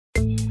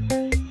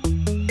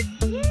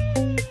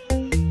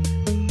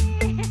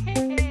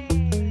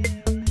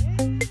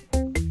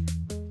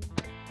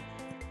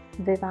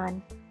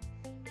Vivaan,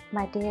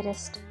 my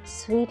dearest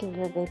sweet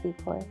little baby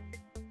boy,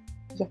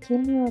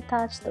 यकीन नहीं होता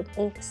आज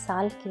तुम 1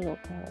 साल के हो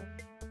गए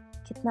हो।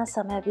 कितना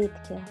समय बीत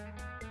गया।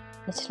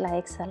 पिछला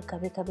 1 साल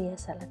कभी कभी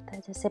ऐसा लगता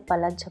है जैसे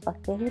पलक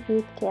झपकते ही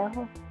बीत गया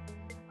हो,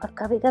 और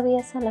कभी कभी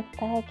ऐसा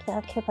लगता है कि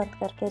आंखें बंद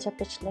करके जब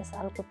पिछले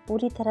साल को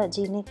पूरी तरह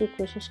जीने की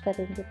कोशिश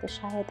करेंगे तो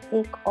शायद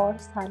 1 और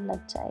साल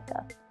लग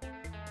जाएगा।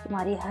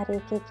 तुम्हारी हर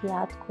एक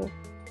याद को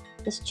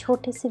इस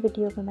छोटी सी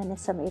वीडियो में मैंने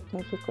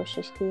समेटने की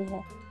कोशिश की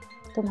है।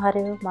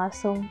 तुम्हारे वो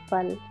मासूम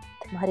पल,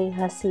 तुम्हारी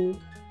हंसी,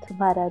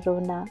 तुम्हारा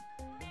रोना,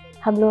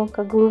 हम लोगों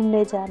का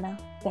घूमने जाना,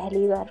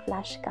 पहली बार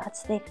फ्लैश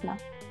कार्ड्स देखना।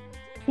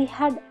 We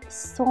had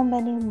so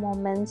many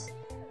moments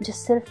जो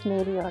सिर्फ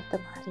मेरी और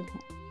तुम्हारी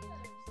हैं।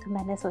 तो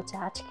मैंने सोचा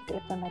आज की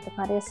डेट में मैं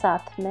तुम्हारे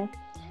साथ में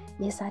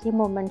ये सारी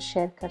मोमेंट्स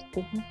शेयर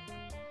करती हूँ।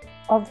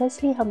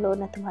 ऑब्वियसली हम लोगों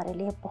ने तुम्हारे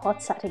लिए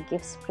बहुत सारे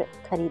गिफ्ट्स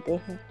खरीदे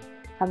हैं,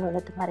 हम लोगों ने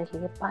तुम्हारे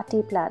लिए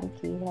पार्टी प्लान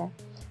की है,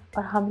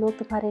 और हम लोग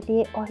तुम्हारे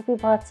लिए और भी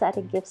बहुत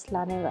सारे गिफ्ट्स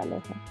लाने वाले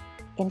हैं।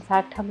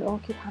 इनफैक्ट हम लोगों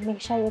की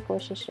हमेशा ये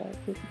कोशिश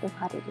रहेगी कि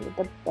तुम्हारे लिए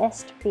द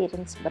बेस्ट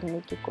पेरेंट्स बनने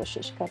की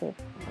कोशिश करें।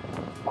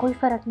 कोई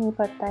फ़र्क नहीं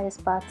पड़ता इस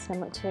बात से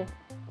मुझे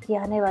कि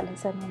आने वाले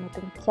समय में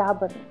तुम क्या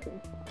बनोगे,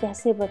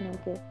 कैसे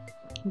बनोगे।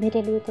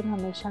 मेरे लिए तुम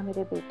हमेशा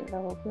मेरे बेटे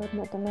रहोगे और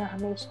मैं तुम्हें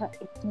हमेशा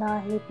इतना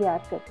ही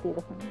प्यार करती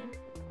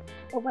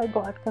रहूँगी। ओह माय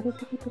गॉड, कभी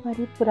कभी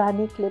तुम्हारी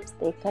पुरानी क्लिप्स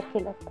देख कर के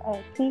लगता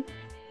है कि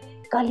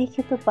कल ही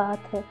की तो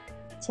बात है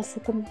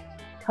जैसे तुम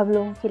हम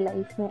लोगों की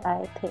लाइफ में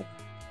आए थे,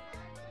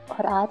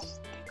 और आज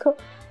देखो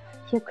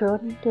you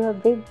grown into a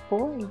big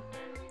boy.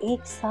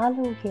 1 साल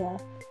हो गया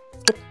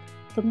कि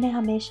तुमने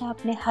हमेशा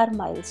अपने हर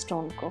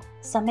माइलस्टोन को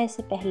समय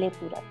से पहले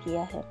पूरा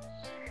किया है।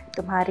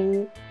 तुम्हारी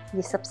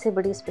ये सबसे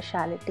बड़ी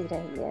स्पेशलिटी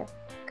रही है।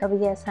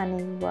 कभी ऐसा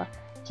नहीं हुआ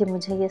कि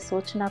मुझे ये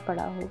सोचना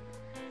पड़ा हो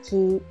कि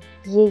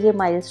ये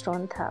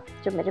माइलस्टोन था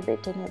जो मेरे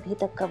बेटे ने अभी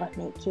तक कवर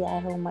नहीं किया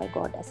है। ओह माय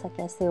गॉड, ऐसा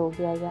कैसे हो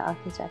गया, या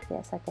आगे जाके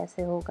ऐसा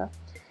कैसे होगा।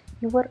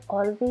 You were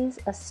always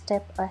a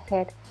step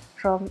ahead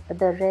from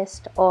the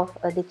rest of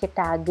the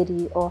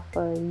category of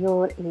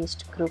your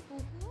aged group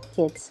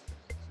kids.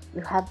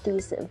 You have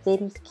these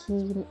very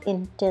keen,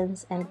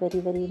 intense and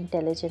very very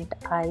intelligent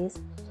eyes.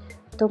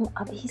 तुम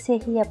अभी से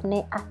ही अपने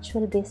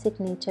एक्चुअल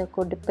बेसिक नेचर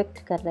को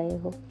depict कर रहे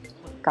हो।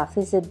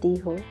 काफ़ी ज़िद्दी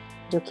हो,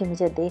 जो कि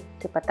मुझे देख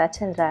के पता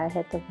चल रहा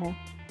है तुम्हें,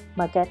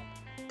 मगर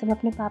तुम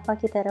अपने पापा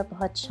की तरह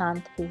बहुत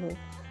शांत भी हो,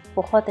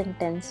 बहुत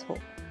इंटेंस हो,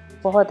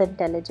 बहुत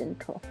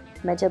इंटेलिजेंट हो।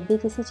 मैं जब भी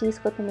किसी चीज़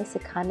को तुम्हें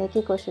सिखाने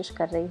की कोशिश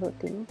कर रही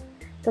होती हूँ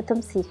तो तुम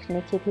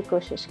सीखने की भी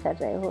कोशिश कर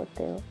रहे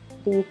होते हो।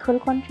 The equal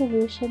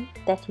contribution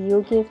that you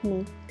give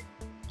me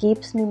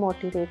keeps me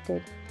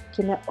motivated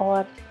कि मैं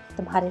और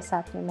तुम्हारे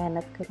साथ में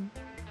मेहनत करूँ।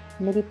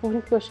 मेरी पूरी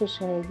कोशिश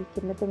रहेगी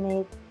कि मैं तुम्हें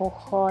एक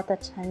बहुत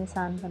अच्छा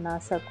इंसान बना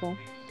सकूँ।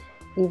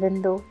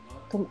 इवन दो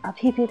तुम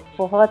अभी भी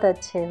बहुत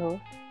अच्छे हो,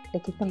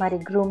 लेकिन तुम्हारी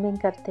ग्रूमिंग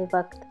करते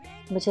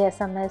वक्त मुझे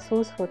ऐसा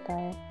महसूस होता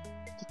है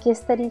कि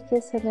किस तरीके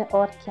से मैं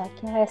और क्या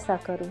क्या ऐसा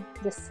करूं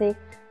जिससे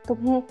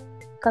तुम्हें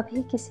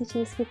कभी किसी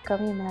चीज़ की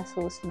कमी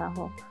महसूस ना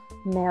हो।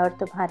 मैं और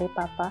तुम्हारे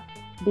पापा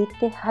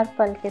बीतते हर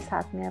पल के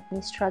साथ में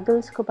अपनी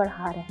स्ट्रगल्स को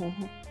बढ़ा रहे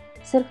हैं,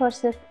 सिर्फ़ और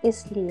सिर्फ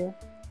इसलिए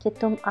कि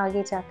तुम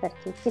आगे जा कर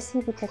के किसी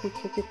भी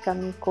तरीके की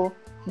कमी को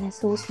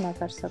महसूस ना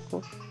कर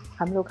सको।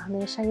 हम लोग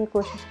हमेशा ये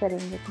कोशिश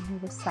करेंगे तुम्हें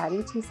वो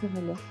सारी चीज़ें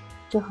मिले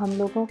जो हम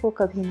लोगों को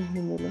कभी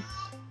नहीं मिले।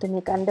 तुम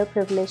एक अंडर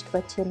प्रिविलेज्ड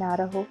बच्चे ना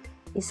रहो,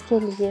 इसके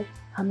लिए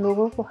हम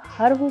लोगों को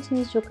हर वो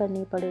चीज़ जो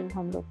करनी पड़े वो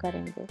हम लोग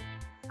करेंगे।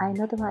 आई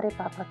नो तुम्हारे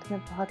पापा तुम्हें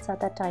बहुत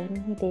ज़्यादा टाइम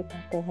नहीं दे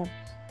पाते हैं,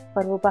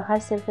 पर वो बाहर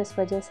सिर्फ इस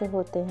वजह से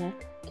होते हैं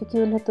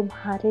क्योंकि उन्हें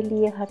तुम्हारे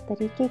लिए हर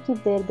तरीके की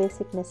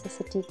बेसिक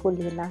नेसेसिटी को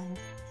लेना है।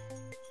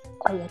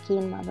 और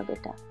यकीन मानो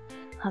बेटा,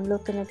 हम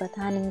लोग तुम्हें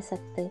बता नहीं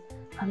सकते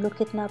हम लोग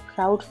कितना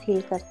प्राउड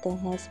फील करते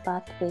हैं इस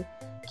बात पे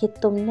कि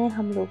तुमने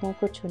हम लोगों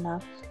को चुना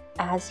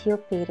एज योर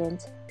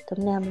पेरेंट्स।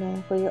 तुमने हम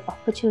लोगों को ये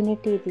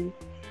अपॉर्चुनिटी दी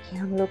कि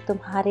हम लोग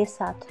तुम्हारे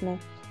साथ में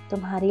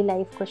तुम्हारी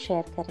लाइफ को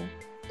शेयर करें।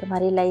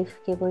 तुम्हारी लाइफ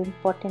के वो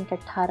इम्पोर्टेंट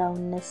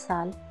 18-19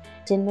 साल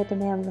जिनमें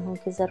तुम्हें हम लोगों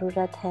की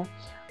ज़रूरत है,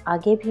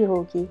 आगे भी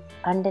होगी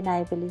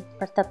अनडिनाइबली,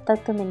 पर तब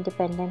तक तुम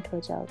इंडिपेंडेंट हो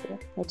जाओगे,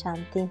 मैं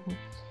जानती हूँ।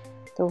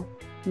 तो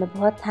मैं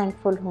बहुत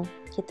थैंकफुल हूँ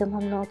कि तुम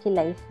हम लोगों की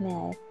लाइफ में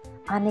आए।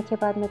 आने के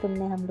बाद में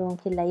तुमने हम लोगों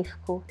की लाइफ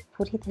को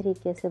पूरी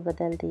तरीके से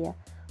बदल दिया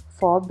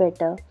फॉर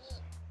बेटर।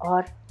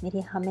 और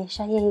मेरी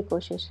हमेशा यही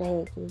कोशिश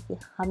रहेगी कि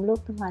हम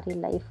लोग तुम्हारी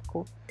लाइफ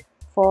को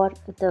फॉर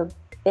द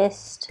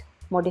बेस्ट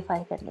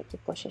मॉडिफाई करने की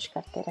कोशिश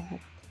करते रहें।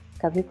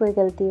 कभी कोई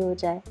गलती हो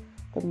जाए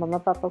तो मम्मा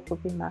पापा को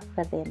भी माफ़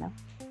कर देना,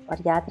 और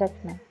याद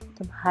रखना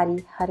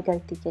तुम्हारी हर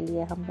गलती के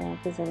लिए हम लोगों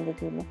की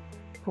ज़िंदगी में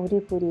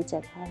पूरी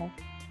जगह है।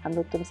 हम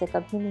लोग तुमसे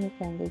कभी नहीं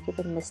कहेंगे कि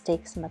तुम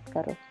मिस्टेक्स मत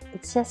करो।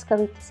 इट्स जस्ट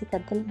कभी किसी का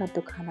दिल मत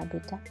दुखाना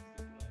बेटा।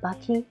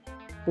 बाकी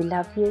we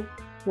love you,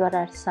 you are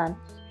our सन,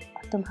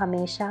 और तुम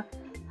हमेशा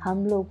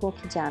हम लोगों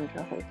की जान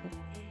रहोगे।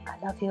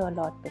 I love you a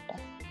lot बेटा।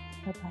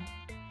 Bye bye.